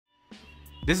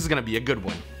This is gonna be a good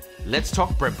one. Let's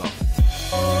talk Brembo.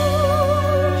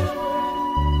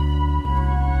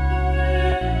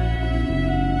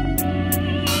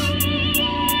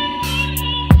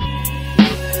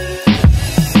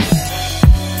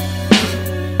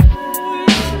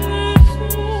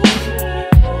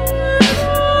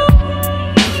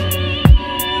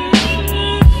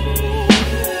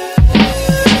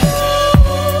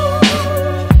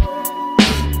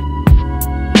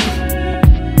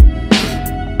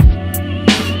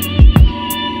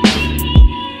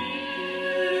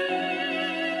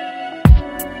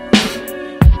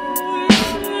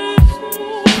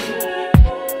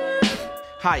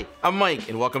 Hi, I'm Mike,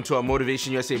 and welcome to our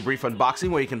Motivation USA brief unboxing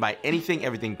where you can buy anything,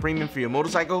 everything premium for your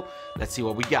motorcycle. Let's see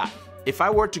what we got. If I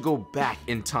were to go back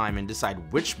in time and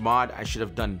decide which mod I should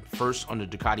have done first on the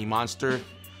Ducati Monster,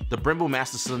 the Brembo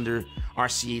Master Cylinder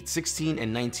RCS16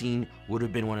 and 19 would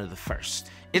have been one of the first.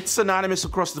 It's synonymous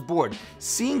across the board.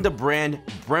 Seeing the brand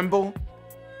Brembo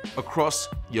across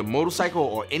your motorcycle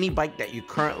or any bike that you're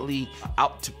currently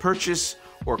out to purchase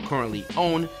or currently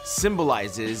own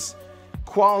symbolizes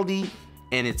quality,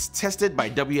 and it's tested by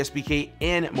WSBK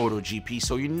and MotoGP,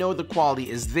 so you know the quality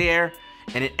is there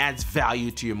and it adds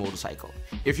value to your motorcycle.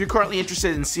 If you're currently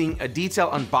interested in seeing a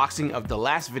detailed unboxing of the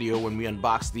last video when we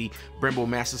unboxed the Brembo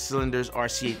Master Cylinders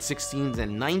RCS16s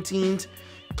and 19s,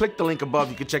 click the link above.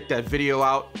 You can check that video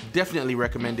out. Definitely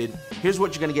recommended. Here's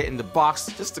what you're gonna get in the box.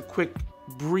 Just a quick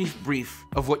brief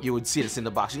of what you would see that's in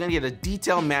the box. You're gonna get a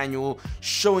detailed manual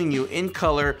showing you in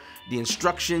color the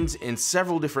instructions in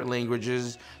several different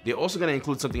languages. They're also gonna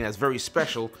include something that's very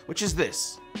special, which is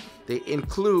this. They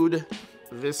include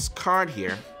this card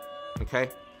here, okay?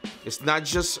 It's not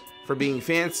just for being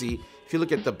fancy. If you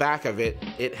look at the back of it,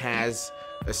 it has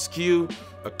a SKU,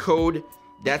 a code.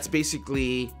 That's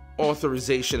basically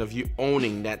authorization of you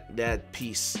owning that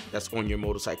piece that's on your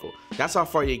motorcycle. That's how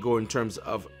far you go in terms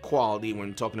of quality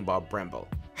when talking about Brembo.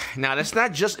 Now, that's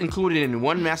not just included in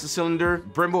one master cylinder.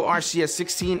 Brembo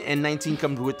RCS16 and 19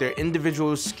 comes with their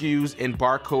individual SKUs and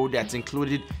barcode that's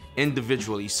included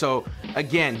individually. So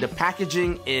again, the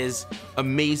packaging is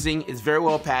amazing. It's very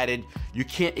well padded. You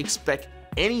can't expect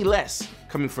any less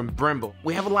coming from Brembo.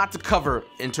 We have a lot to cover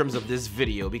in terms of this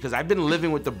video because I've been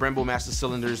living with the Brembo Master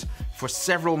Cylinders for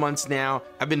several months now.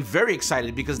 I've been very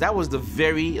excited because that was the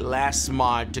very last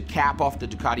mod to cap off the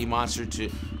Ducati Monster to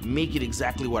make it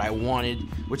exactly what I wanted,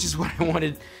 which is what I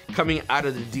wanted coming out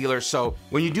of the dealer. So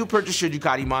when you do purchase your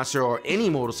Ducati Monster or any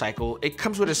motorcycle, it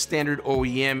comes with a standard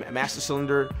OEM Master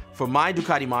Cylinder. For my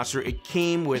Ducati Monster, it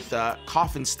came with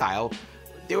coffin style.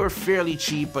 They were fairly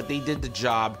cheap, but they did the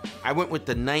job. I went with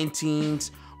the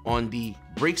 19s on the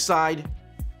brake side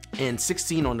and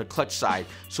 16 on the clutch side.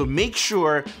 So make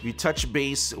sure you touch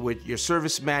base with your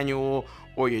service manual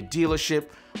or your dealership,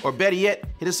 or better yet,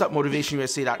 hit us up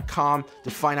motivationusa.com to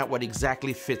find out what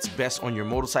exactly fits best on your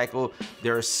motorcycle.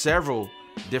 There are several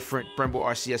different Brembo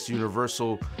RCS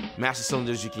Universal Master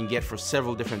Cylinders you can get for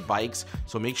several different bikes,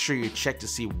 so make sure you check to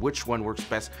see which one works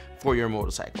best for your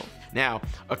motorcycle. Now,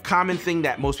 a common thing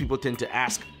that most people tend to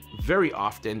ask very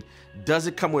often, does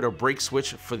it come with a brake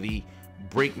switch for the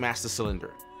brake Master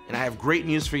Cylinder? And I have great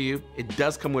news for you, it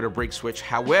does come with a brake switch.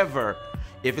 However,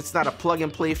 if it's not a plug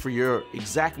and play for your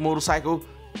exact motorcycle,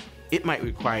 it might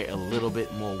require a little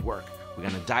bit more work. We're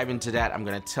gonna dive into that. I'm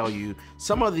gonna tell you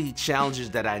some of the challenges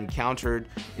that I encountered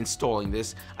installing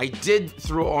this. I did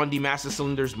throw on the Master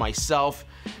Cylinders myself,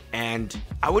 and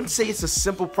I wouldn't say it's a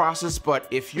simple process, but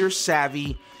if you're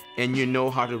savvy and you know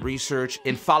how to research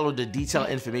and follow the detailed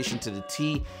information to the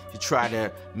T to try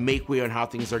to make way on how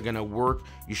things are gonna work,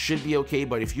 you should be okay.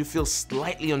 But if you feel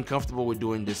slightly uncomfortable with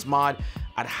doing this mod,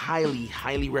 I'd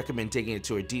highly recommend taking it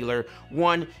to a dealer.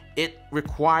 One, it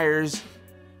requires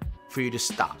for you to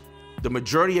stop. The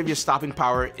majority of your stopping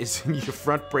power is in your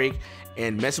front brake,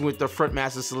 and messing with the front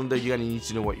Master Cylinder, you're gonna need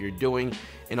to know what you're doing.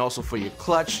 And also for your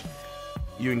clutch,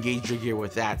 you engage your gear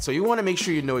with that. So you wanna make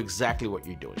sure you know exactly what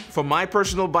you're doing. For my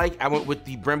personal bike, I went with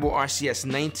the Brembo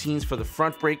RCS19s for the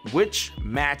front brake, which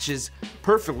matches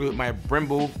perfectly with my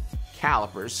Brembo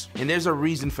calipers. And there's a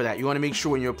reason for that. You wanna make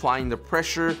sure when you're applying the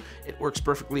pressure, it works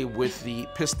perfectly with the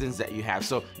pistons that you have.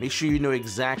 So make sure you know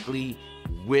exactly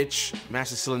which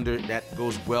Master Cylinder that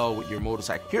goes well with your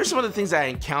motorcycle. Here's some of the things I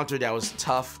encountered that was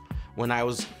tough when I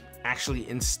was actually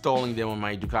installing them on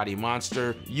my Ducati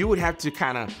Monster. You would have to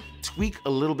kind of tweak a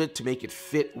little bit to make it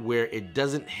fit where it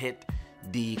doesn't hit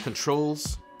the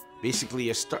controls. Basically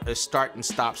a start and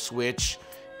stop switch,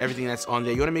 everything that's on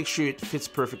there. You wanna make sure it fits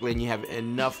perfectly and you have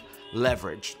enough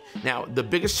leverage. Now, the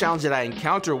biggest challenge that I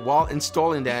encountered while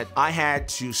installing that, I had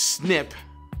to snip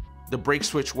the brake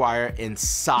switch wire and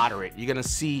solder it. You're gonna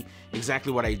see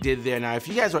exactly what I did there. Now, if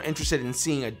you guys are interested in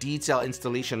seeing a detailed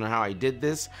installation on how I did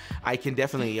this, I can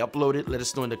definitely upload it. Let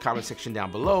us know in the comment section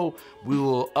down below. We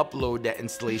will upload that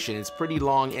installation. It's pretty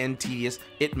long and tedious.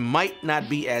 It might not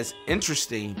be as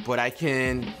interesting, but I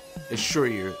can assure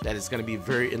you that it's gonna be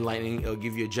very enlightening. It'll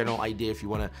give you a general idea if you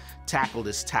wanna tackle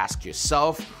this task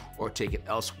yourself or take it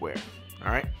elsewhere,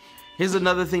 all right? Here's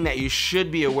another thing that you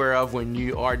should be aware of when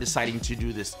you are deciding to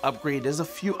do this upgrade. There's a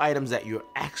few items that you're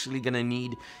actually gonna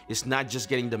need. It's not just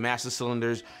getting the master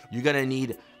cylinders. You're gonna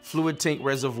need fluid tank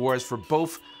reservoirs for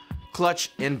both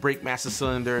clutch and brake master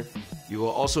cylinder. You will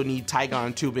also need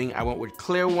Tygon tubing. I went with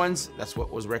clear ones. That's what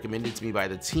was recommended to me by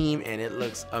the team, and it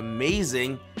looks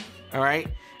amazing, all right?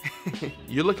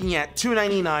 You're looking at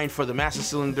 $2.99 for the master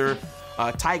cylinder.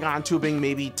 Tygon tubing,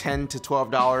 maybe $10 to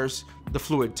 $12. The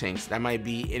fluid tanks, that might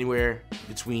be anywhere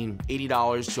between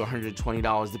 $80 to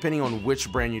 $120, depending on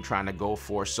which brand you're trying to go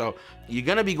for. So you're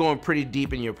gonna be going pretty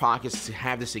deep in your pockets to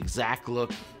have this exact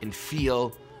look and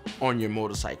feel on your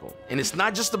motorcycle. And it's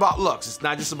not just about looks. It's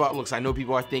not just about looks. I know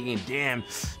people are thinking, damn,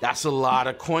 that's a lot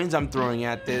of coins I'm throwing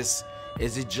at this.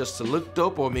 Is it just to look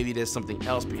dope, or maybe there's something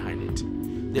else behind it?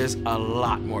 There's a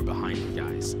lot more behind it,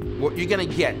 guys. What you're gonna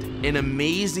get, an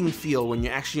amazing feel when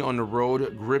you're actually on the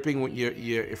road, gripping with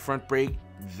your front brake,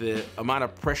 the amount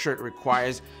of pressure it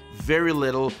requires, very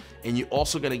little, and you're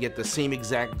also gonna get the same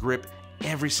exact grip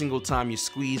every single time you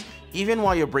squeeze, even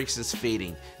while your brakes is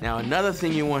fading. Now, another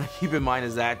thing you wanna keep in mind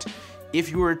is that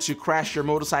if you were to crash your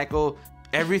motorcycle,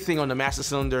 everything on the master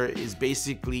cylinder is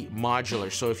basically modular.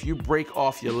 So if you break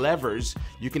off your levers,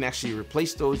 you can actually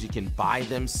replace those. You can buy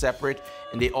them separate,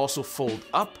 and they also fold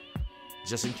up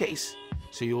just in case.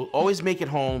 So you'll always make it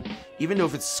home. Even though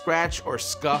if it's scratch or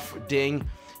scuff, ding,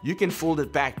 you can fold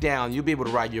it back down. You'll be able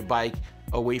to ride your bike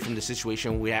away from the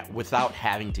situation without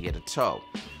having to get a tow.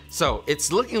 So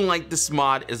it's looking like this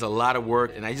mod is a lot of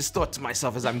work, and I just thought to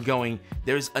myself as I'm going,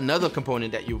 there's another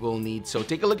component that you will need. So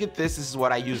take a look at this. This is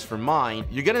what I use for mine.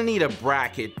 You're gonna need a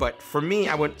bracket, but for me,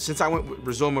 since I went with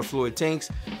Rizoma fluid tanks,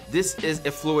 this is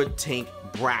a fluid tank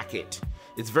bracket.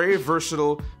 It's very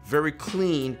versatile, very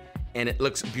clean, and it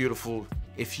looks beautiful.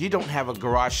 If you don't have a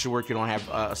garage to work, you don't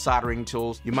have soldering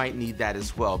tools, you might need that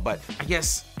as well. But I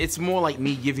guess it's more like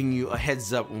me giving you a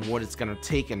heads up on what it's gonna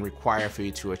take and require for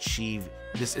you to achieve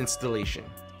this installation.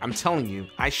 I'm telling you,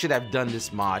 I should have done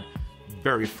this mod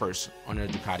very first on a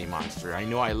Ducati Monster. I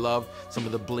know I love some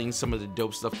of the bling, some of the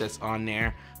dope stuff that's on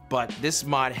there, but this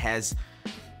mod has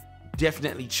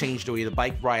definitely changed the way the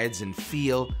bike rides and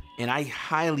feel, and I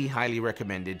highly, highly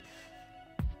recommend it.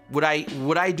 Would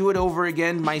I do it over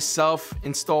again myself,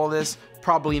 install this?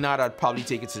 Probably not. I'd probably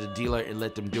take it to the dealer and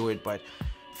let them do it, but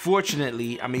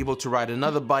fortunately, I'm able to ride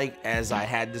another bike as I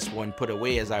had this one put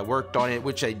away as I worked on it,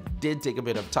 which I did take a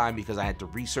bit of time because I had to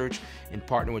research and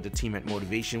partner with the team at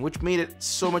Motivation, which made it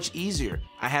so much easier.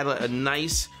 I had a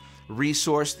nice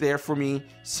resource there for me,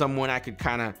 someone I could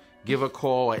kind of give a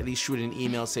call, or at least shoot an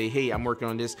email, say, hey, I'm working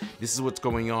on this. This is what's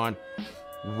going on.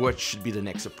 What should be the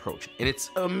next approach? And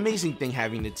it's an amazing thing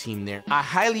having the team there. I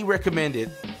highly recommend it,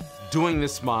 doing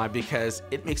this mod, because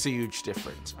it makes a huge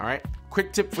difference, all right?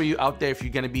 Quick tip for you out there if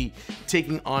you're gonna be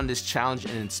taking on this challenge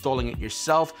and installing it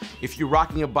yourself. If you're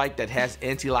rocking a bike that has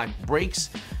anti-lock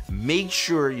brakes, make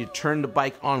sure you turn the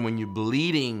bike on when you're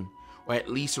bleeding, or at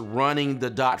least running the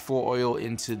 .4 oil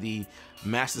into the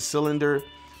master cylinder,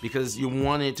 because you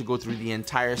want it to go through the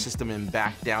entire system and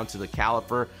back down to the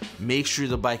caliper. Make sure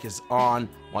the bike is on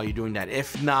while you're doing that.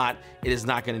 If not, it is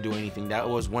not gonna do anything. That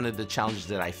was one of the challenges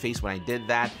that I faced when I did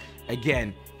that.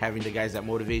 Again, having the guys at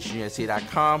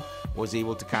MotivationUSA.com was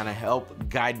able to kind of help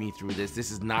guide me through this.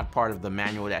 This is not part of the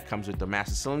manual that comes with the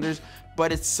master cylinders,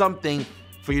 but it's something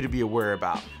for you to be aware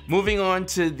about. Moving on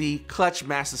to the clutch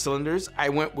master cylinders, I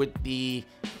went with the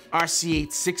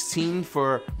RCS16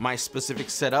 for my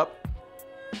specific setup,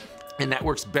 and that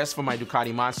works best for my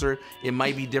Ducati Monster. It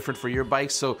might be different for your bike,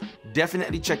 so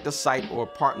definitely check the site or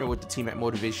partner with the team at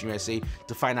Motivation USA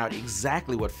to find out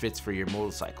exactly what fits for your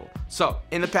motorcycle. So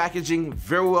in the packaging,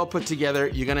 very well put together.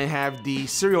 You're gonna have the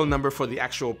serial number for the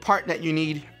actual part that you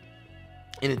need,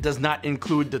 and it does not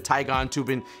include the Tygon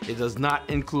tubing. It does not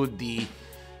include the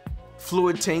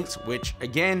fluid tanks, which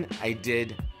again, I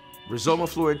did Rizoma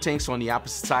fluid tanks on the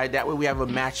opposite side. That way we have a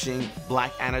matching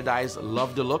black anodized,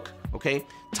 love the look, okay?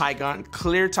 Tygon,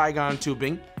 clear Tygon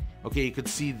tubing. Okay, you could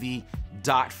see the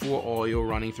 .4 oil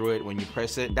running through it when you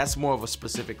press it. That's more of a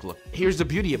specific look. Here's the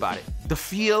beauty about it. The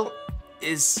feel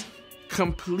is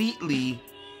completely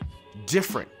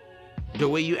different. The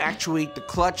way you actuate the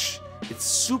clutch It's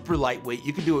super lightweight.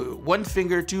 You can do it with 1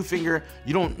 finger, 2 finger.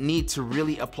 You don't need to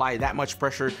really apply that much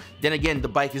pressure. Then again, the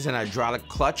bike is an hydraulic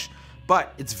clutch,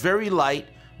 but it's very light,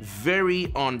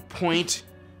 very on point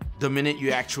the minute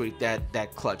you actuate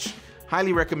that clutch.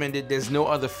 Highly recommended. There's no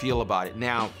other feel about it.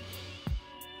 Now,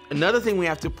 another thing we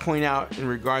have to point out in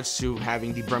regards to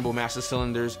having the Brembo master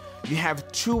cylinders, you have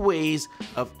 2 ways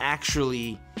of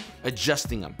actually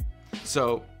adjusting them.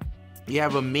 So you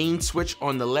have a main switch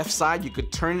on the left side. You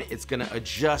could turn it. It's gonna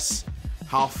adjust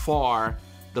how far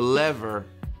the lever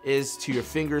is to your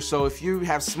finger. So if you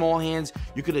have small hands,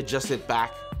 you could adjust it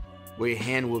back where your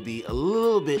hand will be a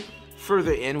little bit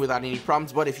further in without any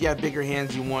problems. But if you have bigger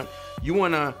hands, you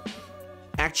wanna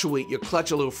actuate your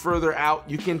clutch a little further out,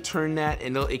 you can turn that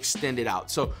and it'll extend it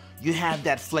out. So you have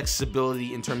that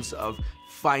flexibility in terms of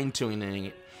fine-tuning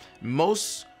it.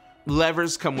 Most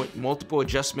levers come with multiple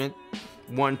adjustment,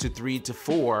 1 to 3 to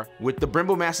 4. With the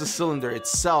Brembo master cylinder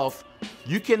itself,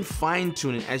 you can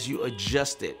fine-tune it as you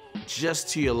adjust it just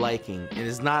to your liking. And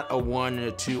it's not a 1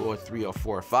 or 2 or 3 or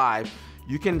 4 or 5.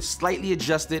 You can slightly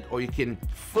adjust it, or you can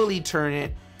fully turn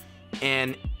it,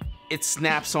 and it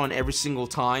snaps on every single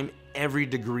time, every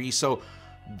degree. So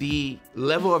the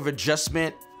level of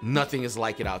adjustment, nothing is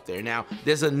like it out there. Now,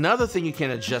 there's another thing you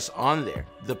can adjust on there,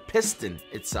 the piston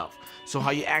itself. So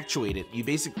how you actuate it, you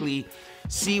basically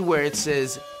see where it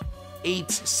says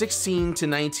 16 to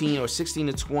 19 or 16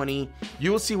 to 20.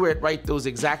 You will see where it writes those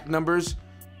exact numbers.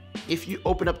 If you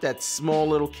open up that small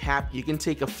little cap, you can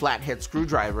take a flathead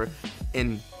screwdriver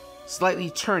and slightly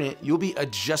turn it. You'll be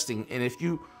adjusting, and if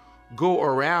you go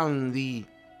around the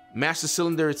master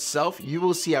cylinder itself, you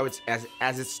will see how it's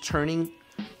as it's turning,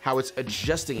 how it's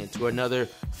adjusting it to another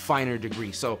finer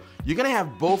degree. So you're gonna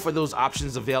have both of those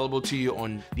options available to you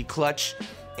on the clutch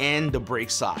and the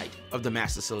brake side of the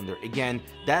master cylinder. Again,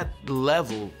 that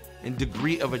level and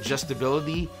degree of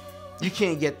adjustability, you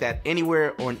can't get that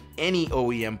anywhere on any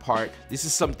OEM part. This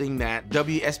is something that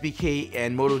WSBK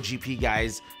and MotoGP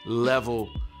guys level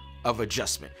of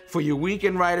adjustment. For your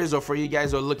weekend riders, or for you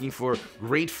guys who are looking for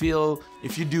great feel,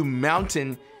 if you do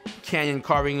mountain canyon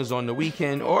carvings on the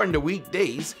weekend or in the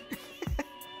weekdays,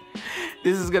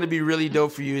 this is gonna be really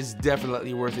dope for you. It's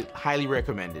definitely worth it. Highly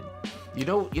recommended. You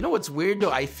know what's weird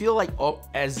though? I feel like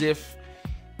as if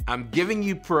I'm giving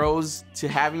you pros to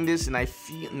having this, and I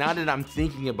feel, now that I'm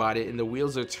thinking about it and the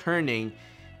wheels are turning,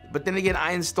 but then again,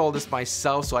 I installed this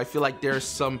myself, so I feel like there are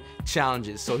some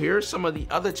challenges. So here are some of the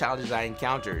other challenges I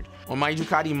encountered. On my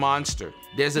Ducati Monster,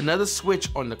 there's another switch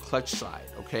on the clutch side,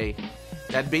 okay?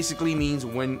 That basically means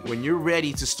when you're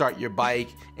ready to start your bike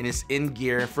and it's in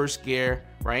gear, first gear,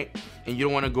 right? And you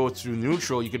don't wanna go through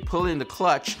neutral, you could pull in the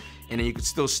clutch and then you could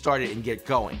still start it and get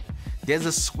going. There's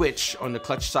a switch on the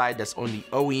clutch side that's on the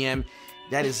OEM.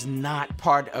 That is not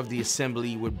part of the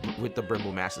assembly with the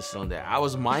Brembo master cylinder. I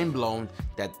was mind blown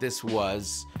that this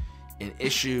was an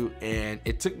issue, and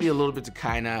it took me a little bit to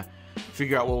kind of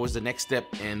figure out what was the next step.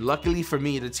 And luckily for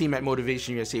me, the team at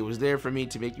Motivation USA was there for me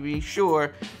to make me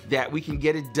sure that we can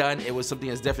get it done. It was something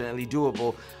that's definitely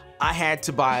doable. I had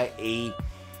to buy a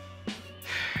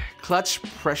clutch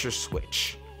pressure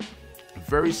switch,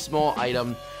 very small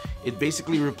item. It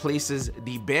basically replaces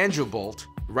the banjo bolt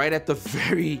right at the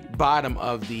very bottom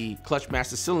of the clutch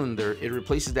master cylinder. It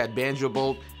replaces that banjo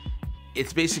bolt.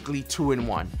 It's basically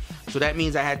 2-in-1. So that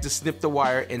means I had to snip the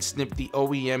wire and snip the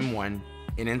OEM one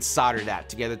and then solder that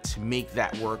together to make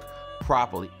that work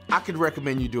properly. I could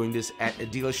recommend you doing this at a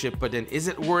dealership, but then is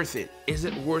it worth it? Is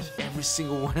it worth every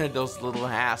single one of those little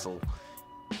hassle?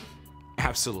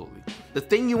 Absolutely. The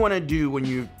thing you want to do when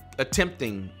you're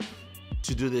attempting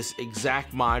to do this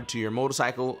exact mod to your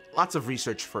motorcycle, lots of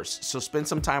research first. So spend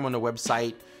some time on the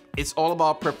website. It's all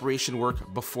about preparation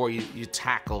work before you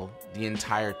tackle the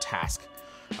entire task.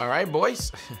 All right,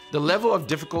 boys. The level of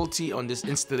difficulty on this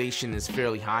installation is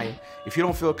fairly high. If you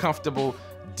don't feel comfortable,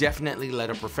 definitely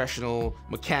let a professional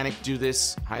mechanic do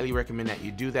this. Highly recommend that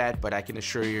you do that, but I can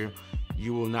assure you,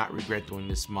 you will not regret doing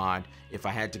this mod. If I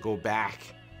had to go back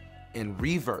and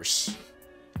reverse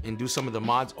and do some of the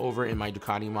mods over in my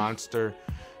Ducati Monster,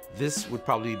 this would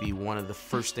probably be one of the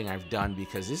first thing I've done,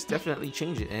 because this definitely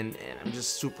changed it, and I'm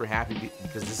just super happy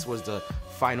because this was the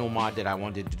final mod that I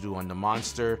wanted to do on the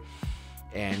Monster,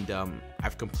 and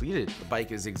I've completed it. The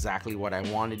bike is exactly what I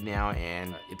wanted now,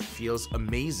 and it feels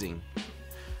amazing.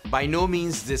 By no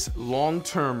means this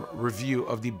long-term review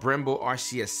of the Brembo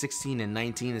RCS16 and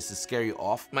 19 is to scare you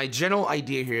off. My general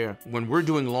idea here, when we're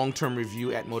doing long-term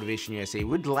review at Motivation USA,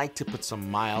 we'd like to put some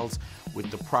miles with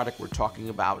the product we're talking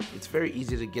about. It's very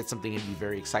easy to get something and be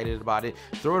very excited about it,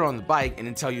 throw it on the bike, and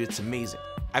then tell you it's amazing.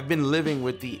 I've been living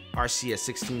with the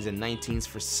RCS16s and 19s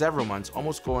for several months,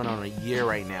 almost going on a year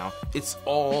right now. It's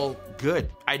all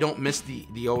good. I don't miss the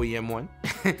OEM one.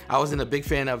 I wasn't a big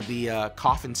fan of the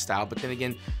coffin style, but then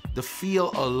again, the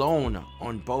feel alone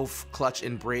on both clutch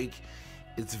and brake,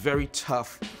 it's very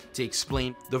tough to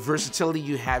explain. The versatility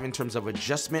you have in terms of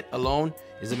adjustment alone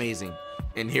is amazing.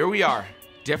 And here we are.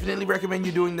 Definitely recommend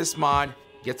you doing this mod.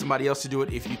 Get somebody else to do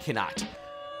it if you cannot.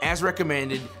 As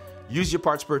recommended, use your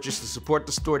parts purchase to support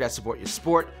the store that support your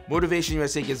sport. Motivation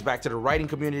USA gives back to the riding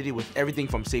community with everything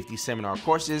from safety seminar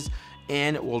courses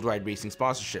and worldwide racing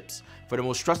sponsorships. For the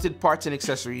most trusted parts and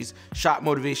accessories, shop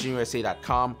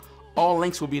motivationusa.com. All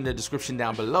links will be in the description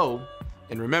down below.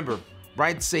 And remember,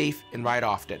 ride safe and ride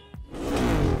often.